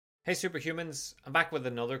Hey superhumans, I'm back with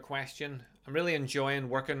another question. I'm really enjoying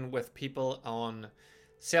working with people on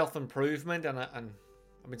self-improvement and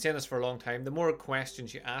I've been saying this for a long time. The more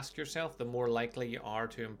questions you ask yourself, the more likely you are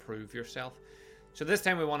to improve yourself. So this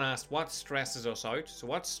time we want to ask what stresses us out. So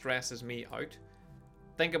what stresses me out?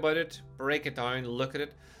 Think about it, break it down, look at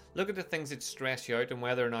it. Look at the things that stress you out and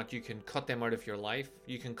whether or not you can cut them out of your life.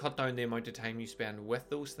 You can cut down the amount of time you spend with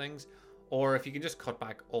those things, or if you can just cut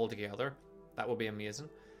back altogether, that would be amazing.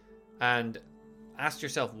 And ask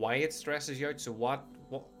yourself why it stresses you out. So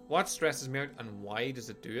what stresses me out and why does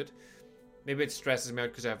it do it? Maybe it stresses me out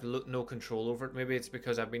because I have no control over it. Maybe it's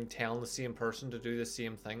because I've been telling the same person to do the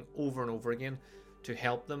same thing over and over again to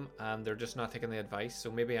help them and they're just not taking the advice. So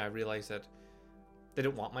maybe I realize that they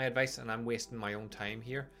don't want my advice and I'm wasting my own time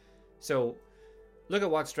here. So look at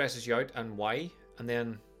what stresses you out and why. And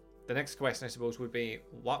then the next question, I suppose, would be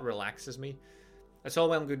what relaxes me. It's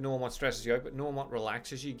all well and good knowing what stresses you out, but knowing what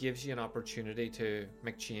relaxes you gives you an opportunity to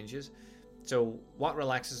make changes. So what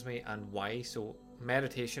relaxes me and why? So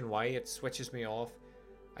meditation, why? It switches me off.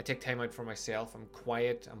 I take time out for myself. I'm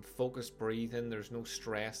quiet. I'm focused breathing. There's no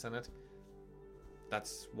stress in it.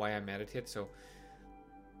 That's why I meditate. So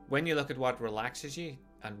when you look at what relaxes you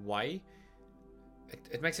and why,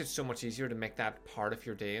 it makes it so much easier to make that part of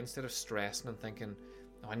your day instead of stressing and thinking,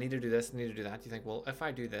 oh, I need to do this, I need to do that. You think, well, if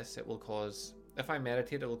I do this, if I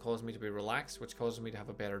meditate, it will cause me to be relaxed, which causes me to have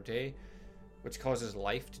a better day, which causes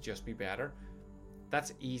life to just be better.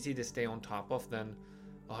 That's easy to stay on top of than,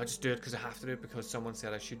 oh, I just do it because I have to do it because someone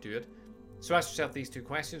said I should do it. So ask yourself these two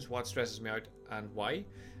questions: what stresses me out and why?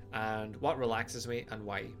 And what relaxes me and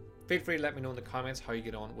why? Feel free to let me know in the comments how you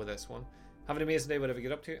get on with this one. Have an amazing day, whatever you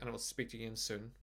get up to, and I will speak to you again soon.